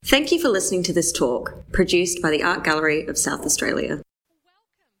Thank you for listening to this talk, produced by the Art Gallery of South Australia.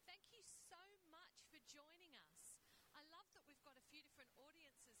 Welcome. Thank you so much for joining us. I love that we've got a few different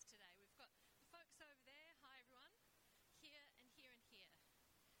audiences today. We've got the folks over there. Hi, everyone. Here and here and here.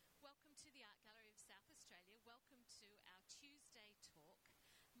 Welcome to the Art Gallery of South Australia. Welcome to our Tuesday talk.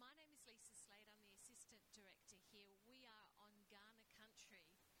 My name is Lisa Slade. I'm the Assistant Director here. We are on Kaurna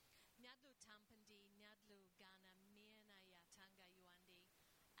country. Nyadlu Tampandi, Nyadlu Kaurna, Mirna Yatanga Yuandi,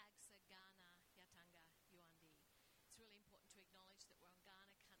 agsa.sa.gov.au. It's really important to acknowledge that we're on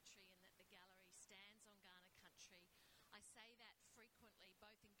Kaurna country and that the gallery stands on Kaurna country. I say that frequently,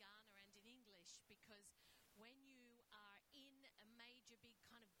 both in Kaurna and in English, because when you are in a major big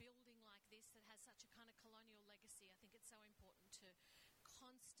kind of building like this that has such a kind of colonial legacy, I think it's so important to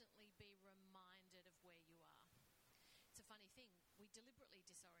constantly be reminded of where you are. It's a funny thing, we deliberately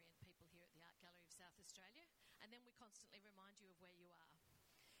disorient people here at the Art Gallery of South Australia, and then we constantly remind you of where you are.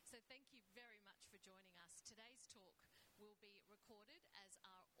 So thank you very much for joining us. Today's talk will be recorded, as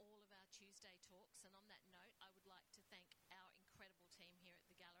are all of our Tuesday talks, and on that note, I would like to thank our incredible team here at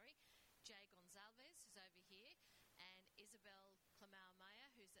the gallery, Jay Gonzalez, who's over here, and Isabel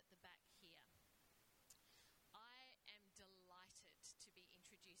Clamau-Maya, who's at the back here. I am delighted to be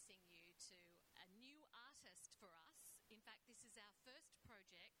introducing you to a new artist for us. In fact, this is our first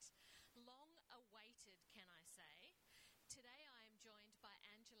project, long awaited, can I say. Today I am joined by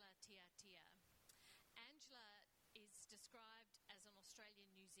Angela Tiatia. Angela is described as an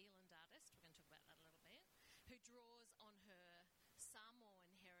Australian-New Zealand artist, we're going to talk about that a little bit, who draws on her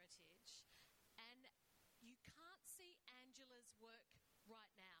Samoan heritage. And you can't see Angela's work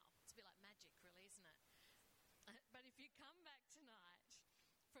right now. It's a bit like magic, really, isn't it? But if you come back tonight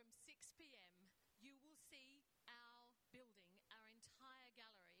from 6 p.m, you will see our building, our entire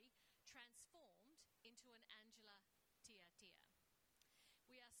gallery, transformed into an Angela Tiatia.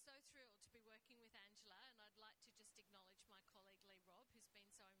 We are so thrilled to be working with Angela, and I'd like to just acknowledge my colleague Lee Robb, who's been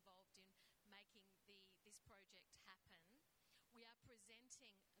so involved in making this project happen. We are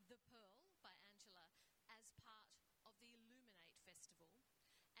presenting The Pearl by Angela as part of the Illuminate Festival,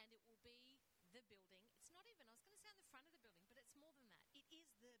 and it will be the building. It's not even, I was going to say on the front of the building, but it's more than that. It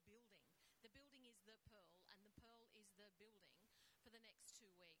is the building. The building is the Pearl, and the Pearl is the building for the next 2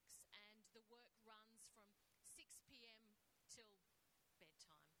 weeks. And the work runs from 6 p.m. till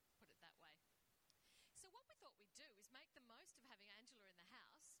bedtime, put it that way. So what we thought we'd do is make the most of having Angela in the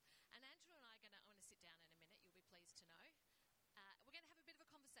house. And Angela and I I'm going to sit down in a minute, you'll be pleased to know. We're going to have a bit of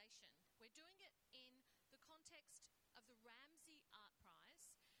a conversation. We're doing it in the context of the Ramsay Art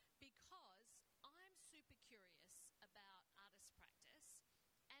Prize, because I'm super curious about artist practice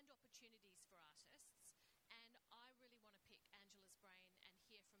and opportunities for artists, and I really want to pick Angela's brain and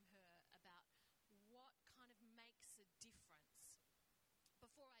hear from her about what kind of makes a difference.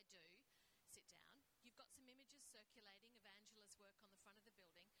 Before I do sit down, you've got some images circulating of Angela's work on the front of the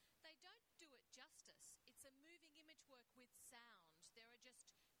building. They don't do it justice. It's a moving image work with sound. There are just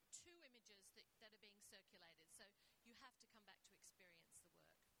 2 images that are being circulated, so you have to come back to experience the work.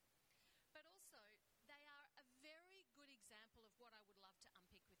 But also, they are a very good example of what I would love to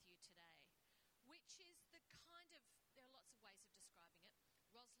unpick with you today, which is the kind of, there are lots of ways of describing it.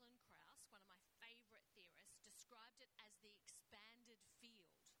 Rosalind Krauss, one of my favourite theorists, described it as the expanded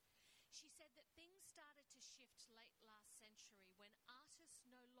field. She said that things started to shift late last century when artists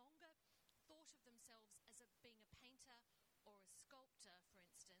no longer thought of themselves as being a painter or a sculptor, for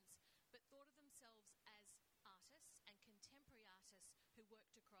instance, but thought of themselves as artists and contemporary artists who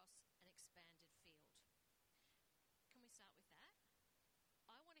worked across an expanded field. Can we start with that?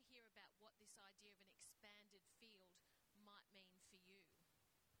 I want to hear about what this idea of an expanded field might mean for you.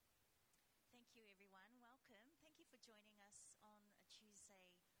 Thank you, everyone. Welcome. Thank you for joining us on a Tuesday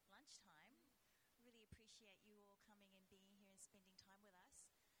lunchtime. Really appreciate you all coming and being here and spending time with us.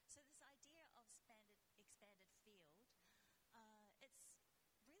 So this idea of expanded field, it's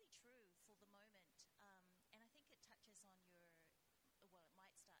really true for the moment, and I think it touches on it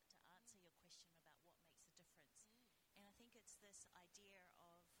might start to answer your question about what makes a difference. And I think it's this idea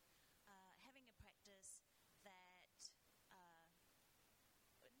of having a practice that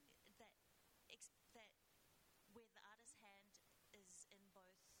where the artist's hand is in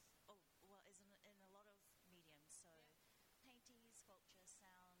both, in a lot of mediums. So painting, sculpture,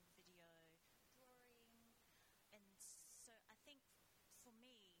 sound, video, drawing. And so I think for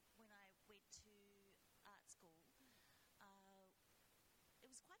me, when I went to art school,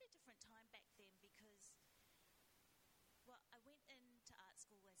 it was quite a different time back then, because I went into art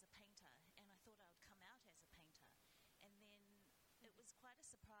school as a painter, and I thought I would come out as a painter. And then it was quite a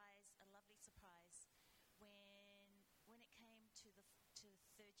surprise, a lovely surprise, when it came to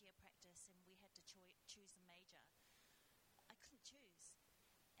third year and we had to choose a major, I couldn't choose.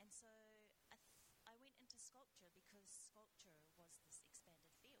 And so I went into sculpture because sculpture was this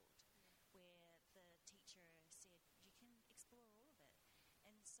expanded field where the teacher said, you can explore all of it.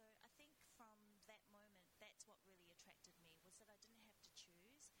 And so I think from that moment, that's what really attracted me, was that I didn't have to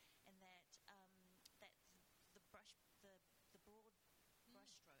choose, and that the broad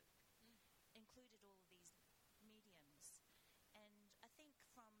brushstroke included all of these mediums. And I think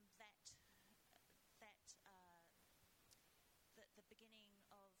from the beginning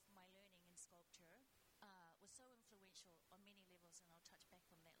of my learning in sculpture was so influential on many levels, and I'll touch back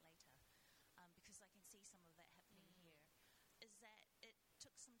on that later, because I can see some of that happening here, is that it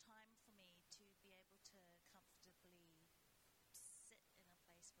took some time for me to be able to comfortably sit in a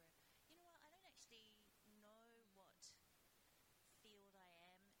place where, you know what, I don't actually know what field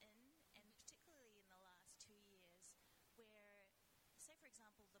I am in, and particularly in the last 2 years, where, say for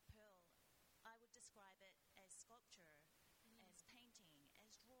example, the Pearl, I would describe it as sculpture, as painting,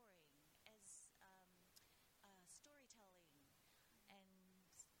 as drawing, as storytelling, and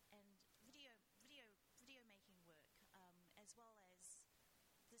video making work, as well as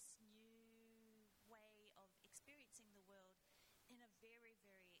this new way of experiencing the world in a very,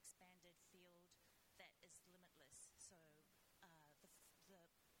 very expanded field that is limitless. So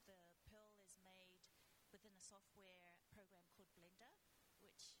the Pearl is made within a software program called Blender,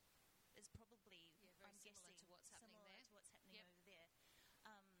 which is probably, I'm guessing, similar to what's happening over there.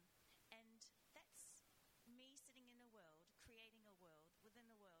 And that's me sitting in a world, creating a world within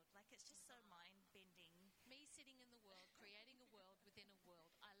a world. Like, it's just so mind-bending. Me sitting in the world, creating a world within a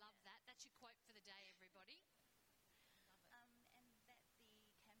world. I love that. That's your quote for the day, everybody. And that the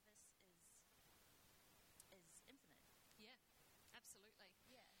canvas is infinite. Yeah, absolutely.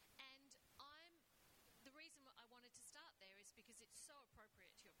 Yeah. And the reason I wanted to start there is because it's so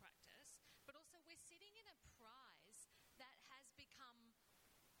appropriate to your practice, but also we're sitting in a prize that has become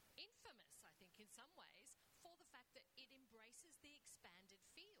infamous, I think, in some ways, for the fact that it embraces the expanded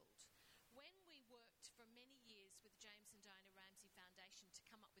field. When we worked for many years with the James and Diana Ramsay Foundation to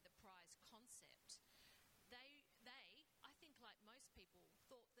come up with a prize concept, they, I think like most people,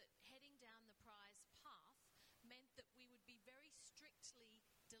 thought that heading down the prize path meant that we would be very strictly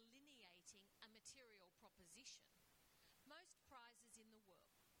delineating a material proposition. Most prizes in the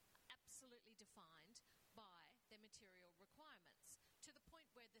world are absolutely defined by their material requirements, to the point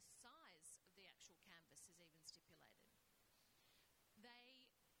where the size of the actual canvas is even stipulated.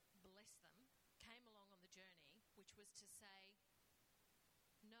 They, bless them, came along on the journey, which was to say,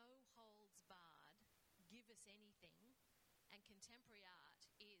 no holds barred, give us anything, and contemporary art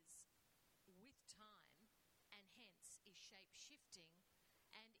is with time, and hence is shape-shifting,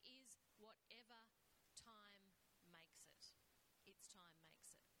 and is whatever time makes it. Its time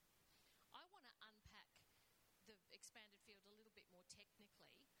makes it. I want to unpack the expanded field a little bit more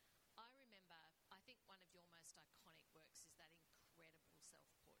technically. I remember, I think one of your most iconic works is that incredible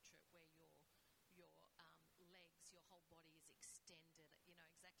self-portrait where your legs, your whole body is extended. You know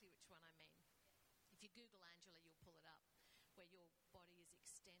exactly which one I mean. If you Google Angela, you'll pull it up, where your body is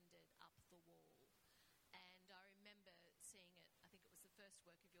extended up the wall. And I remember seeing it, I think it was the first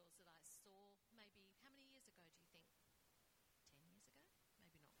work of yours that I saw, maybe, how many years ago do you think? 10 years ago?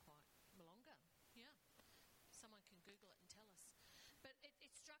 Maybe not quite. Longer, yeah. Someone can Google it and tell us. But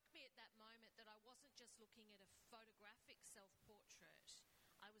it struck me at that moment that I wasn't just looking at a photographic self-portrait.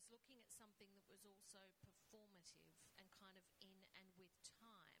 I was looking at something that was also performative and kind of in and with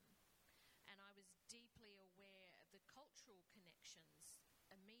time. And I was deeply aware of the cultural connections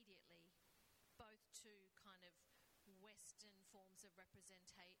immediately, both to kind of Western forms of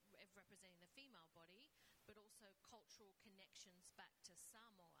representing the female body, but also cultural connections back to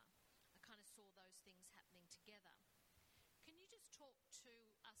Samoa. I kind of saw those things happening together. Can you just talk to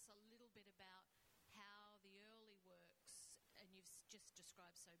us a little bit about how the early works, and you've just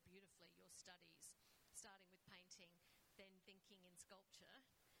described so beautifully your studies, starting with painting, then thinking in sculpture,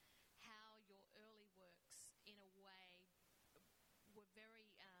 how your early works, in a way, were very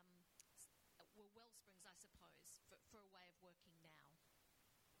were wellsprings, I suppose, for a way of working now?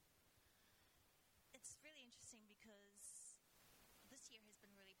 It's really interesting because this year has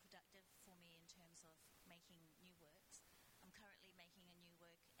been really productive for me in terms of making new works. I'm currently making a new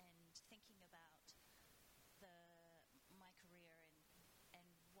work and thinking about my career and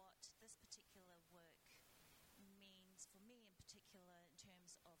what this particular work means for me in particular in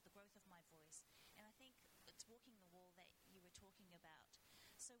terms of the growth of my voice. And I think it's Walking the Wall that you were talking about.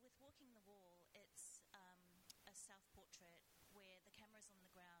 So with Walking the Wall, it's a self-portrait where the camera's on the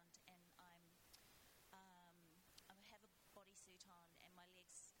ground and I have a bodysuit on and my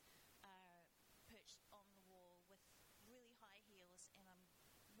legs are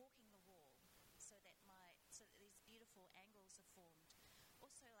so that these beautiful angles are formed.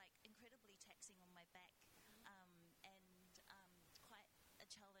 Also, like, incredibly taxing on my back, and quite a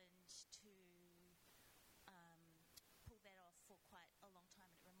challenge to pull that off for quite a long time.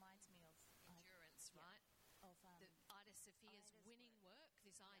 And it reminds me of endurance, right? Of the Ida Sophia's winning work.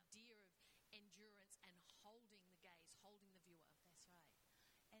 This idea of endurance and holding the gaze, holding the viewer. That's right.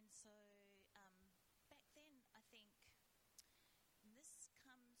 And so back then, I think this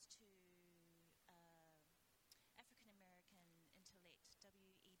comes to African-American intellect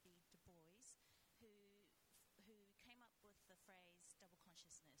W.E.B. Du Bois, who came up with the phrase double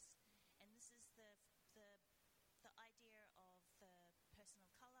consciousness. And this is the idea of the person of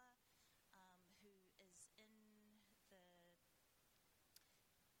colour who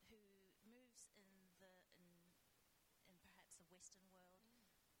moves in perhaps the Western world,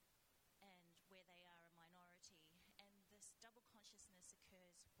 and where they are a minority. And this double consciousness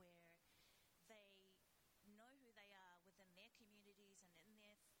occurs where they know who they are within their communities and in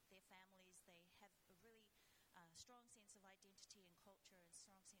their families. They have a really strong sense of identity and culture and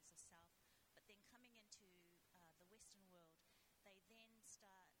strong sense of self. But then coming into the Western world, they then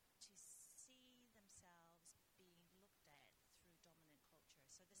start to see themselves being looked at through dominant culture.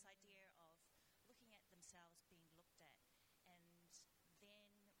 So this idea of looking at themselves being looked at, and then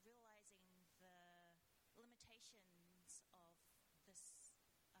realizing the limitations of this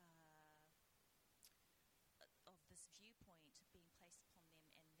viewpoint being placed upon them,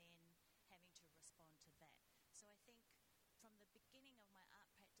 and then having to respond to that. So I think from the beginning of my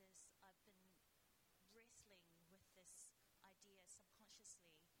art practice, I've been wrestling with this idea subconsciously,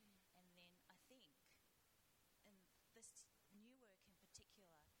 and then I think in this new work in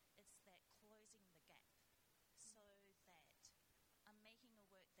particular, it's that closing the gap, so that I'm making a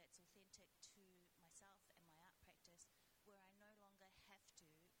work that's authentic to myself and my art practice, where I no longer have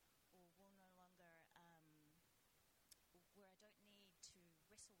to, or will no longer, where I don't need to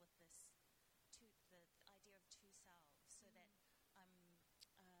wrestle with this, the idea of two selves, so that I'm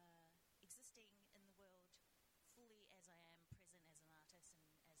existing in the world fully as I am, present as an artist and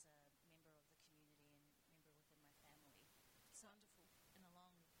as a member of the community and member within my family. So wonderful. In a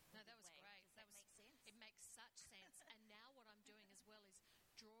long No, that was way. great. Does that make sense? It makes such sense. And now what I'm doing as well is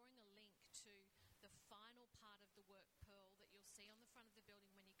drawing a link to the final part of the work, Pearl, that you'll see on the front of the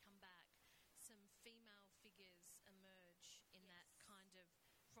building when you come back. Some female figures emerge in that kind of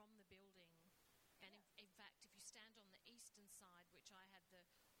from the building. And in fact, if you stand on the eastern side, which I had the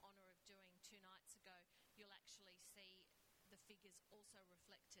honour of doing 2 nights ago, you'll actually see the figures also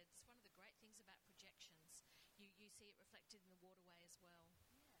reflected. It's one of the great things about projections. You see it reflected in the waterway as well. Yeah.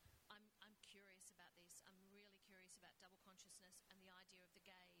 I'm curious about this. I'm really curious about double consciousness and the idea of the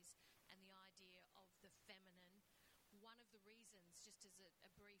gaze and the idea of the feminine. One of the reasons, just as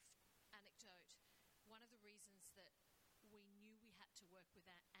a brief anecdote, one of the reasons that we knew we had to work with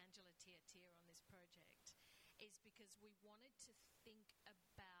Angela Tiatia on this project is because we wanted to think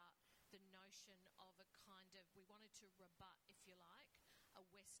about the notion of a kind of, we wanted to rebut, if you like, a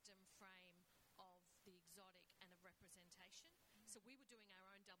Western frame of the exotic and of representation. So we were doing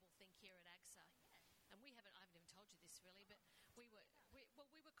our own double think here at AGSA. And I haven't even told you this really, but we were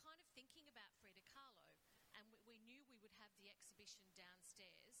kind of thinking about Frida Kahlo, and we knew we would have the exhibition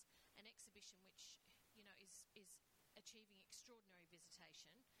downstairs, an exhibition which, you know, is achieving extraordinary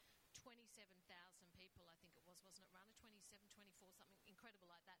visitation. 27,000 people, I think it was, wasn't it, Rana? 27, 24, something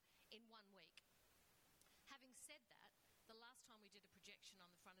incredible like that in 1 week. Having said that, the last time we did a projection on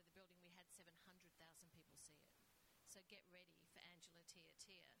the front of the building, we had 700,000 people see it. So get ready for Angela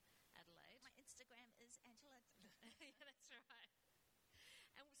Tiatia, Adelaide. My Instagram is Angela. Yeah, that's right.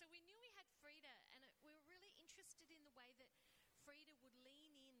 And so we knew we had Frida, and we were really interested in the way that Frida would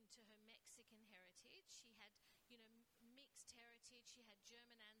lean into her Mexican heritage. She had, you know, mixed heritage. She had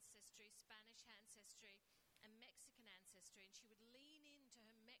German ancestry, Spanish ancestry, and Mexican ancestry, and she would lean into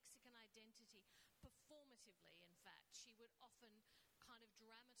her Mexican identity performatively, in fact. She would often kind of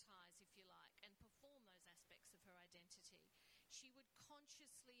dramatise, if you like, and perform those aspects of her identity. She would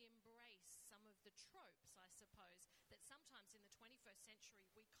consciously embrace some of the tropes, I suppose, that sometimes in the 21st century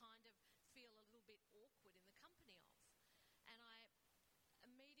we kind of feel a little bit awkward in the company of. And I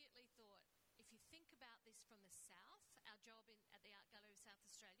immediately thought, if you think about this from the south, our job at the Art Gallery of South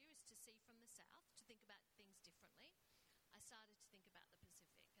Australia is to see from the south, to think about things differently. I started to think about the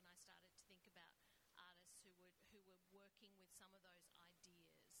Pacific, and I started to think about artists who were working with some of those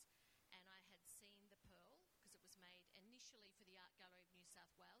ideas. And I had seen the Pearl, because it was made initially for the Art Gallery of New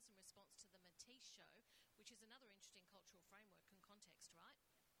South Wales in response to the Matisse show, which is another interesting cultural framework and context, right?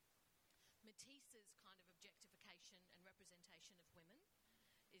 Matisse's kind of objectification and representation of women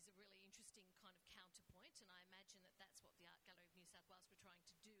is a really interesting kind of counterpoint, and I imagine that that's what the Art Gallery of New South Wales were trying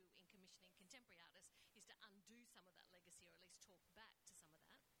to do in commissioning contemporary artists, is to undo some of that legacy, or at least talk back to some of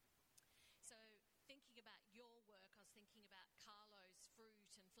that. So thinking about your work, I was thinking about Carlo's fruit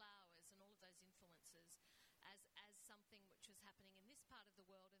and flowers and all of those influences as something which was happening in this part of the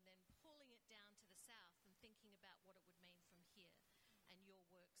world, and then pulling it down to the south and thinking about what it would mean from here. And your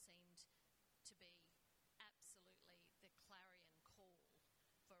work seemed to be absolutely the clarion call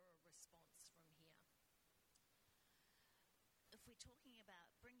for a response from here. If we're talking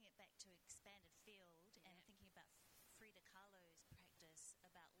about bringing it back to expanded field and thinking about Frida Kahlo's practice,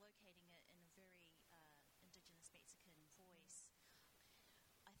 about locating it in a very Indigenous Mexican voice,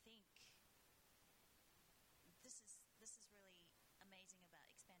 I think this is really amazing about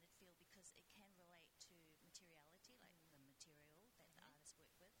expanded field, because it can relate to materiality, like the material that the artists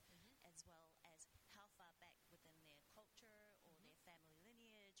work with, as well as how far back within their culture or their family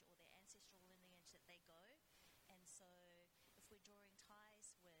lineage or their ancestral lineage that they go. And so if we're drawing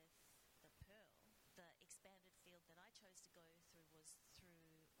ties with the pearl, the expanded field that I chose to go through was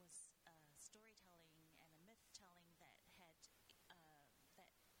storytelling and a myth telling that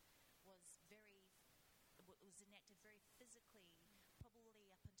was enacted very physically, probably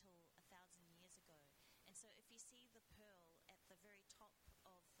up until 1,000 years ago. And so if you see the pearl at the very top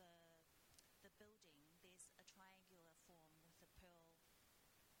of the building, there's a triangular form with a pearl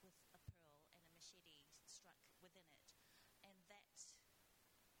and a machete struck within it. And that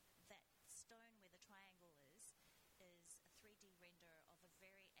stone where the triangle is a 3D render of a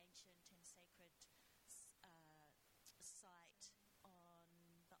very ancient and sacred site on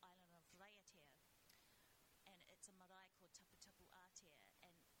the island of Raiatea. And it's a marae called Tapu Tapu Atea.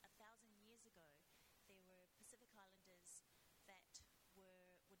 And 1,000 years ago, there were Pacific Islanders that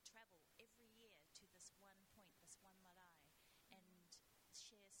would travel every year to this one point, this one marae, and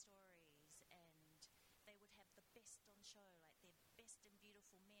share stories, and they would have the best on show, like their best and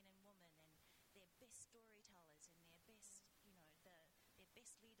beautiful men and women, and their best storytellers, and their best, their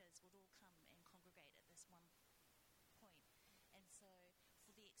best leaders would all come and congregate at this one point. And so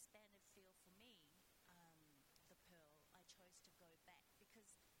for the expanded field for me, the pearl, I chose to go back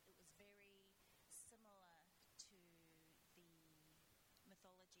because it was very similar to the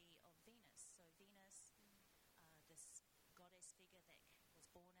mythology of Venus. So Venus, this goddess figure that was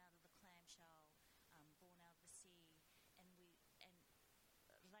born out of the clamshell, born out of the sea, and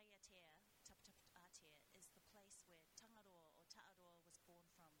Raiatea, Tapu Tapu Atea, is the place where Tangaroa or Ta'aroa was born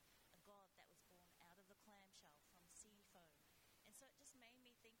from, a god that was born out of the clamshell from sea foam. And so it just made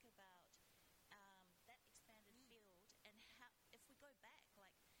me think about that expanded field, and how, if we go back,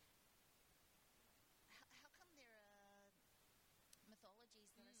 like, how come there are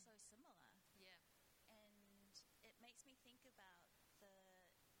mythologies that are so similar? Yeah. And it makes me think about the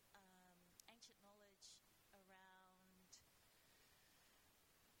ancient knowledge around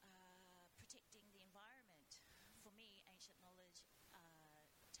protecting the environment. For me, ancient knowledge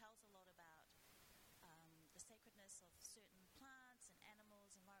tells a lot about the sacredness of certain plants and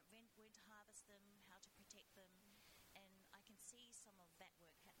animals, and when to harvest them, how to protect them. And I can see some of that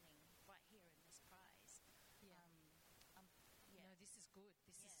work happening right here in this prize. Yeah. No, this is good.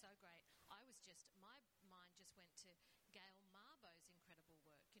 This is so great. My mind just went to Gail Marbo's incredible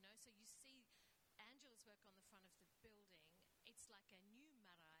work, So you see Angela's work on the front of the building. It's like a new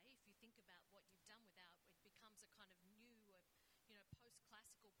marae. If you think about what you've done without, it becomes a kind of new,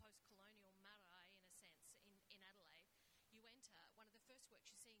 post-classical, post-colonial marae in a sense in Adelaide. You enter, one of the first works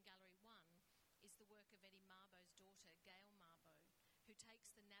you see in Gallery 1 is the work of Eddie Marbo's daughter, Gail Marbo, who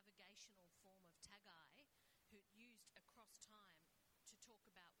takes the navigational form of tagai, who used across time to talk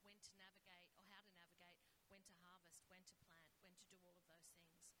about when to navigate or how to navigate, when to harvest, when to plant, when to do all of those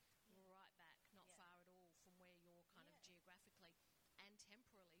things. Right back, not far at all from where you're kind of geographically and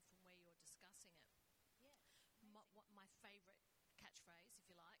temporally from where you're discussing it. My favourite catchphrase, if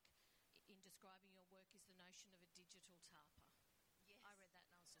you like, in describing your work is the notion of a digital tapa. Yes. I read that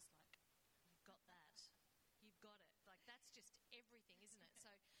and I was just like, you've got that. You've got it. Like, that's just everything, isn't it?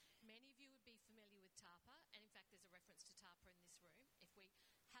 So many of you would be familiar with tapa, and in fact there's a reference to tapa in this room. If we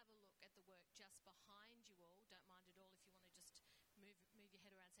have a look at the work just behind you all, don't mind at all if you want to just move your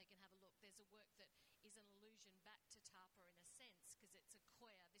head around so you can have a look. There's a work that is an allusion back to tapa in a sense, because it's a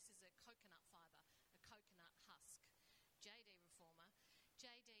koya. This is a coconut fibre, a coconut husk. JD Reformer.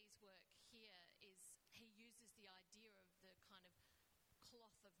 JD's work here is, he uses the idea of the kind of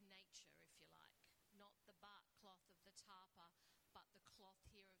cloth of nature, if you like. Not the bark cloth of the tapa, but the cloth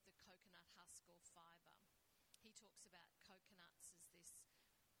here of the coconut husk or fibre. He talks about coconuts as this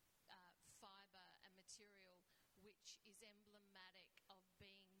fibre and material which is emblematic of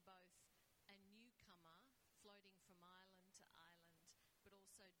being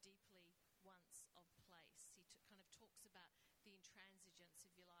once of place. He kind of talks about the intransigence,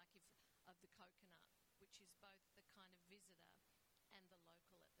 if you like, of the coconut, which is both the kind of visitor and the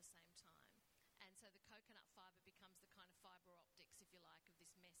local at the same time. And so the coconut fibre becomes the kind of fibre optics, if you like, of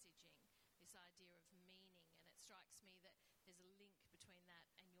this messaging, this idea of meaning. And it strikes me that there's a link between that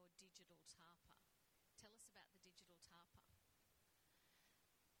and your digital tapa. Tell us about the digital tapa.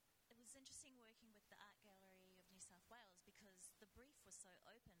 It was interesting working with the Art Gallery of New South Wales because the brief was so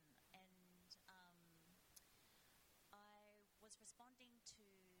open, and I was responding to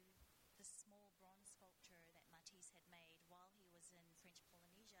the small bronze sculpture that Matisse had made while he was in French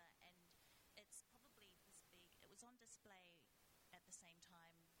Polynesia, and it's probably this big. It was on display at the same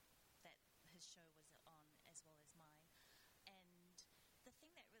time that his show was on, as well as mine. And the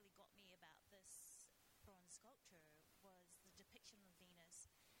thing that really got me about this bronze sculpture was the depiction of Venus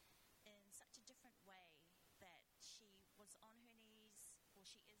in such a different way, that she was on her knees, or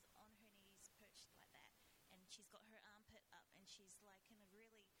she is on her knees perched like that, and she's got her armpit up, and she's like in a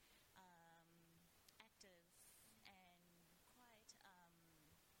really active and quite,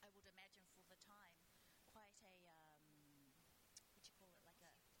 I would imagine for the time, quite a, what do you call it, like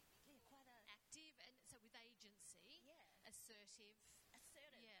a, quite a... Active, and so with agency, assertive,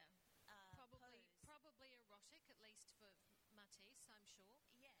 yeah. Probably erotic, at least for Matisse, I'm sure.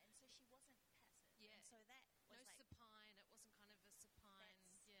 Yeah, and so she wasn't passive. Yeah. And so that was no like... supine, it wasn't kind of a supine...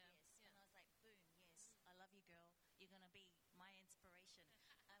 Yes. And I was like, boom, yes, I love you, girl. You're going to be my inspiration.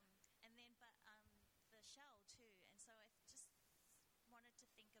 And then, but the shell too. And so I just wanted to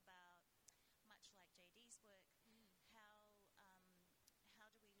think about, much like JD's work, how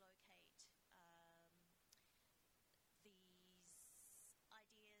do we locate these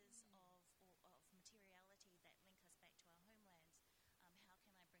ideas of materiality that link us back to our homelands? How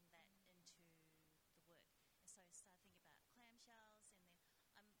can I bring that into the work? And so I started thinking about clamshells,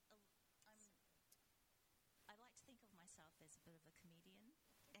 and then I like to think of myself as a bit of a comedian,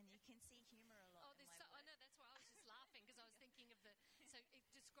 and you can see humour a lot in my work. I know, that's why I was just laughing, because I was thinking of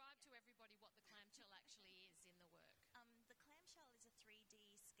describe to everybody what the clamshell actually is in the work. The clamshell is a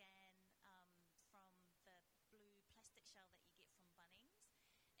 3D scan from the blue plastic shell that you get from Bunnings.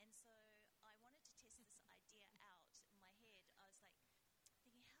 And so I wanted to test this idea out in my head. I was like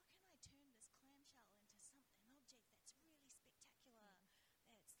thinking, how can I turn this clamshell into an object that's really spectacular,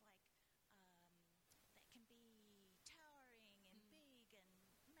 that's like, that can be towering and big and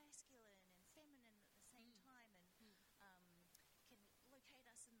masculine and feminine at the same time, and can locate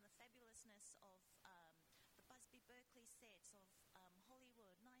us in the fabulousness of the Busby Berkeley sets of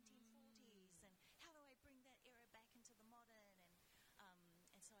Hollywood 1940s, and how do I bring that era back into the modern?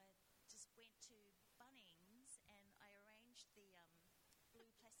 And so I just went to Bunnings and I arranged the blue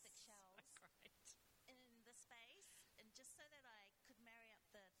plastic shells in the space, and just so that I could marry up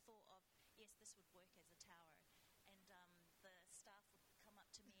the thought of, yes, this would work as a tower. And the staff would come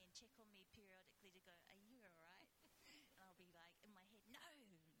up to me and check on me periodically to go, are you all right? And I'll be like, in my head, no, I'm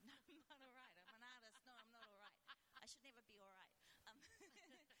not all right. I'm an artist. No, I'm not all right. I should never be all right.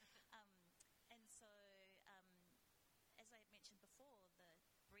 And so, as I had mentioned before, the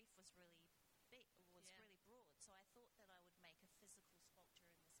brief was really big, really broad. So I thought that I would make a physical sculpture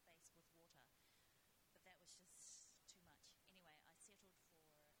in the space with water. But that was just too much. Anyway, I settled for the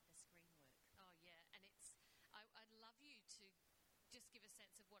screen work. Oh, yeah. And I'd love you to just give a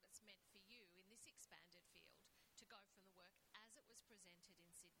sense of what it's meant for you in this expanded field to go from the work as it was presented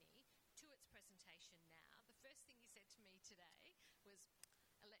in Sydney to its presentation now. The first thing you said to me today was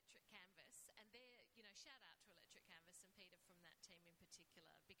Electric Canvas, and shout out to Electric Canvas and Peter from that team in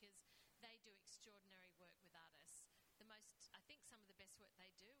particular, because they do extraordinary work with artists. I think some of the best work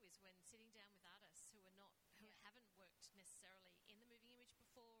they do is when sitting down with artists who haven't worked necessarily in the moving image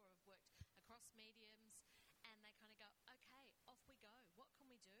before, or have worked across mediums, and they kind of go, okay, off we go, what can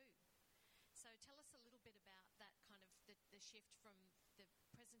we do? So tell us a little bit about that kind of the shift from the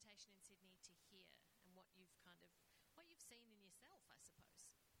presentation in Sydney to here, and what you've seen in yourself, I suppose.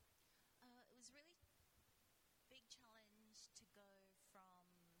 It was really big challenge to go from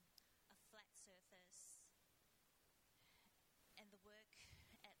a flat surface, and the work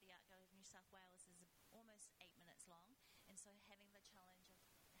at the Art Gallery of New South Wales is almost 8 minutes long, and so having the challenge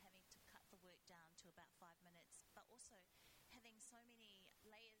of having to cut the work down to about 5 minutes, but also having so many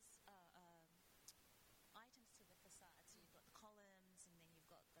layers, items to the facade. So you've got the columns, and then you've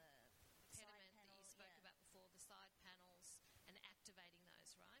got the pediment that you spoke about before, the side panels, and activating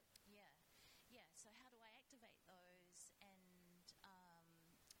those, right? Yeah. So how do I activate those? And I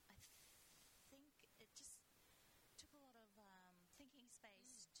think it just took a lot of thinking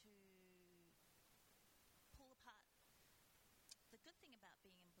space to pull apart. The good thing about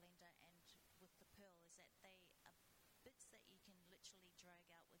being in Blender and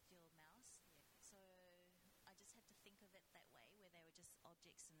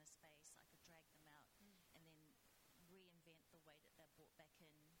in the space, I could drag them out and then reinvent the way that they're brought back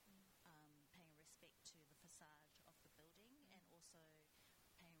in, paying respect to the facade of the building and also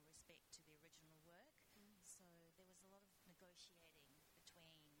paying respect to the original work. So there was a lot of negotiating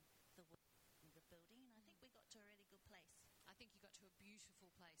between the work and the building, and I think we got to a really good place. I think you got to a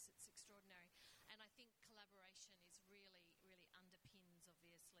beautiful place. It's extraordinary. And I think collaboration is really, really underpins,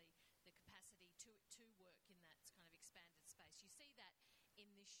 obviously, the capacity to work in that kind of expanded space. You see that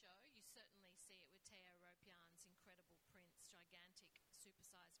in this show. You certainly see it with Teo Ropian's incredible prints, gigantic,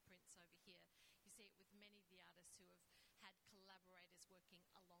 supersized prints over here. You see it with many of the artists who have had collaborators working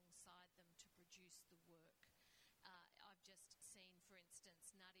alongside them to produce the work. I've just seen, for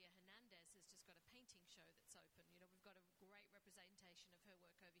instance, Nadia Hernandez has just got a painting show that's open. You know, we've got a great representation of her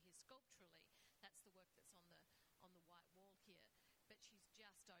work over here sculpturally. That's the work that's on the white wall here. But she's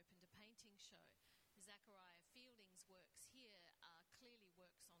just opened a painting show. Zachariah Fielding's works here are clearly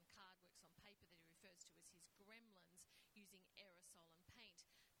works on card, works on paper that he refers to as his gremlins using aerosol and paint.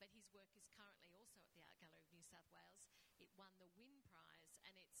 But his work is currently also at the Art Gallery of New South Wales. It won the Wynne Prize,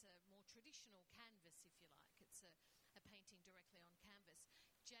 and it's a more traditional canvas, if you like. It's a painting directly on canvas.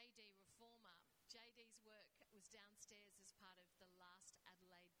 J.D. Reformer. J.D.'s work was downstairs as part of the last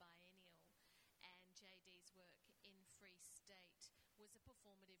Adelaide Biennial, and J.D.'s work in Free State was a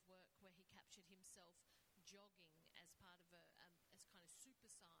performative work where he captured himself jogging as part of as kind of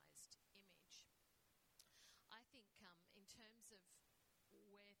supersized image. I think in terms of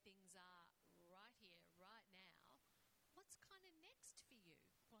where things are right here, right now, what's kind of next for you?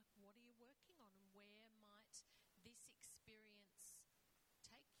 Like, what are you working on, and where might this experience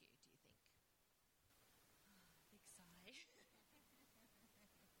take you, do you think? Big sigh.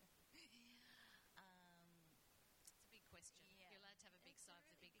 It's a big question. Yeah. You're allowed to have a big sigh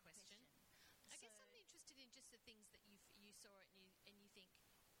for the big question. I guess I'm interested in just the things that you saw it and you think,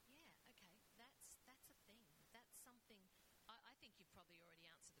 yeah, okay, that's a thing. That's something. I think you've probably already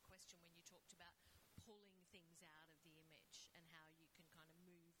answered the question when you talked about pulling things out of the image and how you can kind of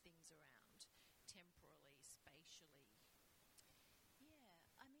move things around temporally, spatially. Yeah,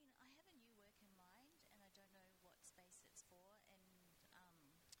 I mean, I have a new work in mind, and I don't know what space it's for, and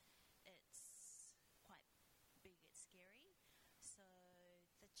it's quite big, it's scary. So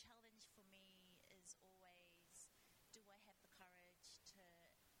the challenge for me is always, do I have the courage to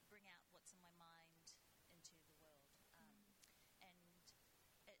bring out what's in my mind into the world? And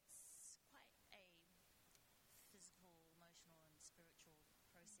it's quite a physical, emotional and spiritual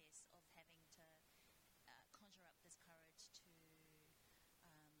process of having to conjure up this courage to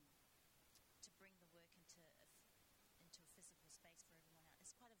bring the work into a physical space for everyone else.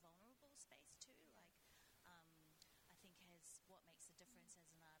 It's quite a vulnerable space too. Like, I think what makes a difference as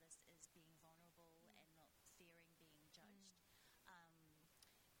an artist is being vulnerable and not fearing being judged.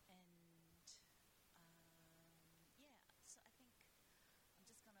 So I think I'm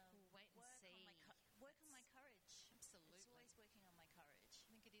just gonna wait and work see. on my courage. Absolutely. It's always working on my courage. I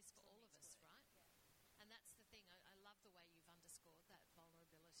think it is for all of us, right? Yeah. And that's the thing. I love the way you've underscored that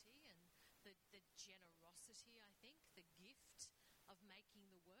vulnerability and the generosity, I think, the gift of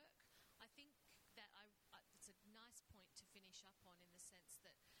making the work. I think that it's a nice point to finish up on, in the sense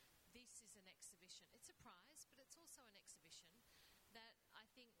that this is an exhibition. It's a prize, but it's also an exhibition that I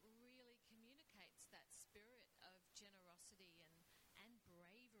think really communicates that spirit of generosity and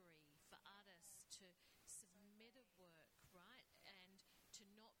bravery for artists to submit a work, right, and to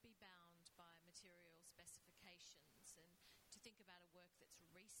not be bound by material specifications, and to think about a work that's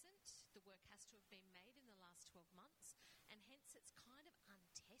recent. The work has to have been made in the last 12 months, and hence it's kind of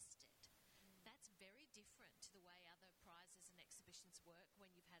untested. That's very different to the way other prizes and exhibitions work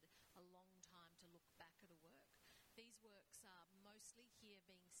when you've had a long time to look back at a work. These works are mostly here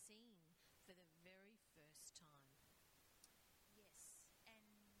being seen for the very first time. Yes, and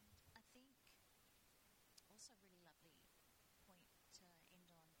I think also a really lovely point to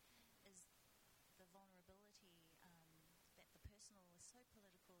end on is the vulnerability, that the personal is so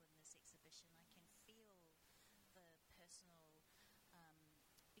political in this exhibition. I can feel the personal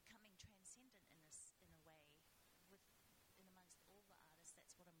becoming transcendent in a way in amongst all the artists.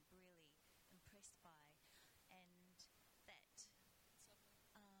 That's what I'm really impressed by, and that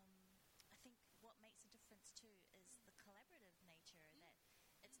I think what makes a difference too is the collaborative nature, that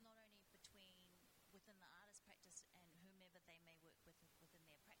it's not only within the artist practice and whomever they may work with within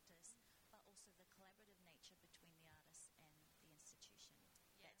their practice, but also the collaborative nature between the artist and the institution.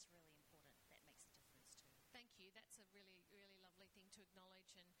 Yeah. That's really important. That makes a difference too. Thank you. That's a really, really lovely thing to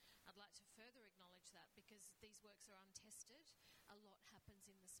acknowledge, and I'd like to further acknowledge that, because these works are untested. A lot happens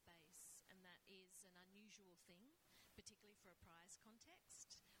in the space, and that is an unusual thing, particularly for a prize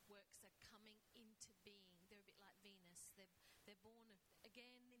context. Works are coming into being. They're a bit like Venus. They're born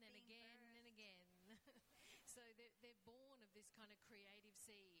again and again and again. So they're born of this kind of creative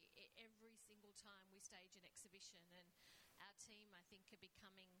sea every single time we stage an exhibition. And our team, I think, are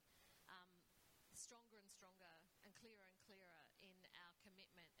becoming stronger and stronger and clearer in our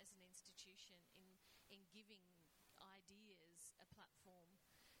commitment as an institution in giving ideas a platform.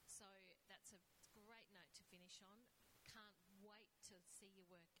 So that's a great note to finish on. Can't wait to see your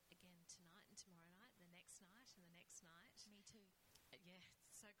work again tonight and tomorrow night, the next night and the next night. Me too. Yeah,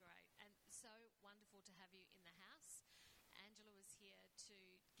 so great. And so wonderful to have you in the house. Angela was here to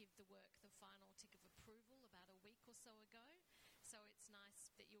give the work the final tick of approval about a week or so ago. So it's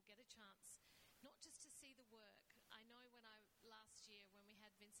nice that you'll get a chance not just to see the work. I know last year when we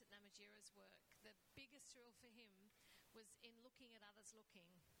had Vincent Namajira's work, the biggest thrill for him was in looking at others looking,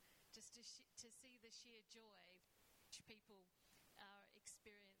 just to see the sheer joy which people are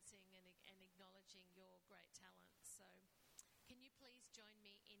experiencing and acknowledging your great talent. So can you please join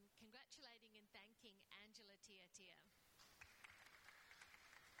me in congratulating and thanking Angela Tiatia?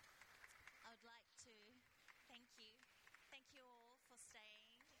 I would like to thank you. Thank you all for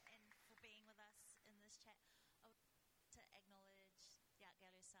staying and for being with us in this chat. I would like to acknowledge the Art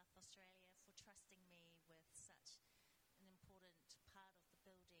Gallery of South Australia for trusting me with such an important part of the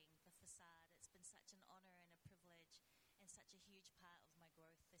building, the facade. It's been such an honour and a privilege and such a huge part of my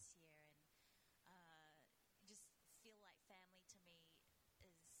growth this year, and just feel like family to me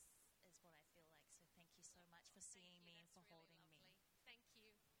is what I feel like. So thank you so much for seeing me and for holding me.